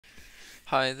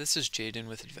Hi, this is Jaden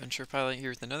with Adventure Pilot here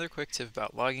with another quick tip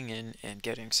about logging in and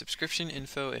getting subscription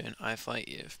info in iFly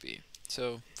EFB.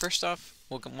 So first off,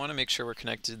 we'll want to make sure we're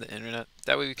connected to the internet.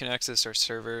 That way we can access our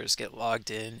servers, get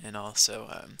logged in, and also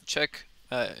check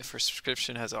if our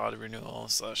subscription has auto renewal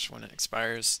 / when it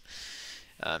expires.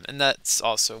 And that's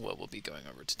also what we'll be going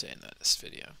over today in this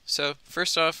video. So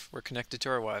first off, we're connected to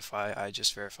our Wi-Fi. I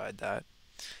just verified that.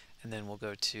 And then we'll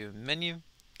go to menu.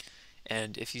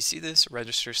 And if you see this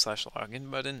register /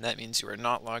 login button, that means you are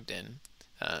not logged in.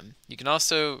 You can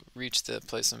also reach the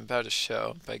place I'm about to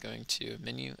show by going to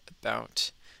menu, about,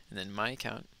 and then my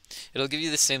account. It'll give you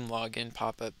the same login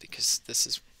pop-up because this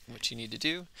is what you need to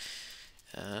do.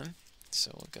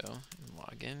 So we'll go and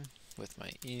log in with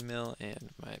my email and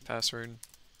my password.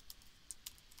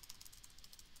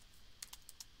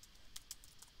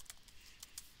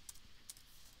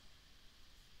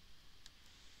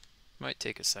 Might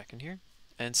take a second here.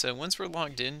 And so once we're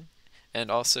logged in and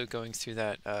also going through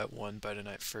that one button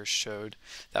I first showed,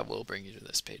 that will bring you to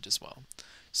this page as well.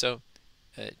 So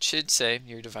it should say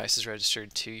your device is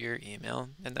registered to your email,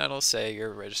 and that'll say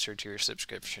you're registered to your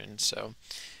subscription. So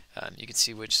you can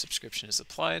see which subscription is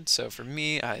applied. So for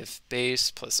me, I have base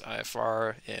plus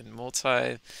IFR and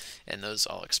multi, and those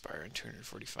all expire in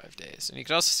 245 days. And you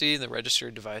can also see the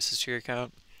registered devices to your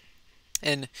account.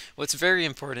 And what's very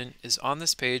important is on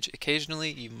this page,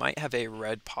 occasionally you might have a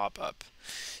red pop-up,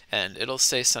 and it'll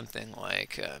say something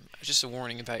like, just a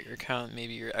warning about your account,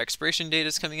 maybe your expiration date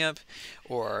is coming up,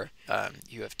 or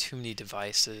you have too many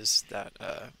devices that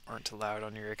aren't allowed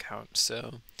on your account.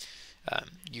 So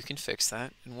you can fix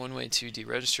that. And one way to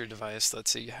deregister a device, let's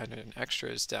say you had an extra,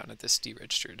 is down at this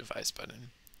deregister device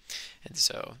button. And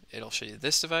so it'll show you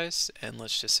this device, and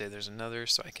let's just say there's another,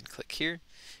 so I can click here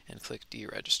and click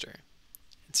deregister.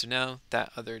 And so now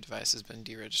that other device has been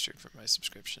deregistered from my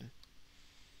subscription.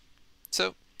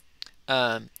 So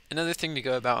another thing to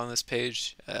go about on this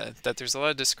page that there's a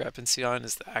lot of discrepancy on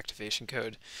is the activation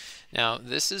code. Now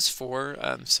this is for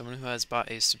someone who has bought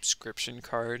a subscription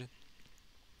card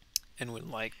and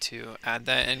would like to add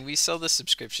that. And we sell the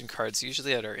subscription cards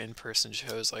usually at our in-person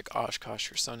shows like Oshkosh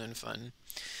or Sun and Fun.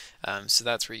 So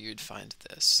that's where you'd find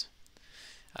this.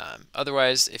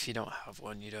 Otherwise, if you don't have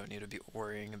one, you don't need to be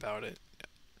worrying about it.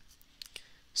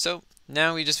 So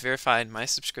now we just verified my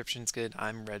subscription's good,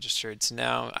 I'm registered, so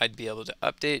now I'd be able to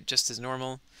update just as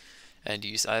normal and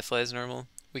use iFly as normal.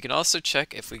 We can also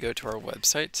check if we go to our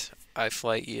website,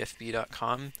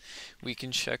 iFlyEFB.com, we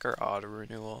can check our auto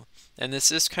renewal. And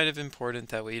this is kind of important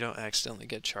that way you don't accidentally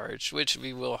get charged, which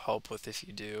we will help with if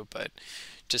you do, but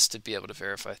just to be able to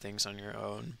verify things on your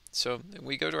own. So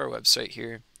we go to our website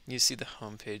here, you see the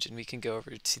home page, and we can go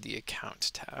over to the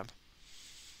account tab.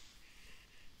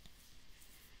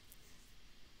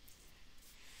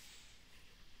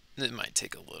 It might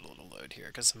take a little to load here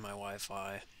because of my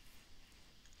Wi-Fi.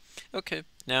 Okay,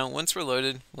 now once we're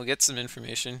loaded, we'll get some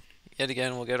information. Yet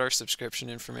again, we'll get our subscription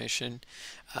information.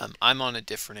 I'm on a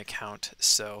different account,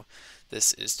 so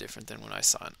this is different than when I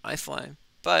saw an iFly.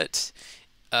 But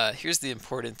here's the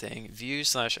important thing, view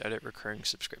 / edit recurring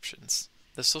subscriptions.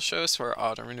 This will show us where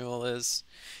auto renewal is,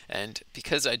 and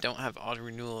because I don't have auto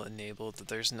renewal enabled,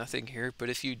 there's nothing here, but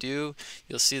if you do,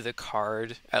 you'll see the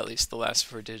card, at least the last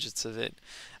 4 digits of it,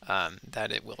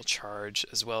 that it will charge,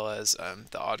 as well as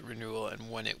the auto renewal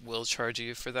and when it will charge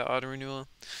you for that auto renewal.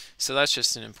 So that's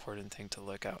just an important thing to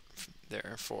look out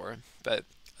there for. But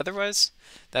otherwise,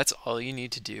 that's all you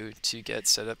need to do to get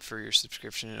set up for your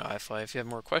subscription in iFly. If you have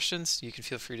more questions, you can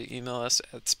feel free to email us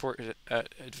at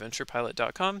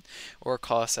support@adventurepilot.com or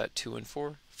call us at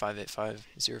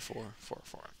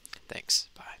 214-585-0444. Thanks.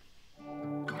 Bye.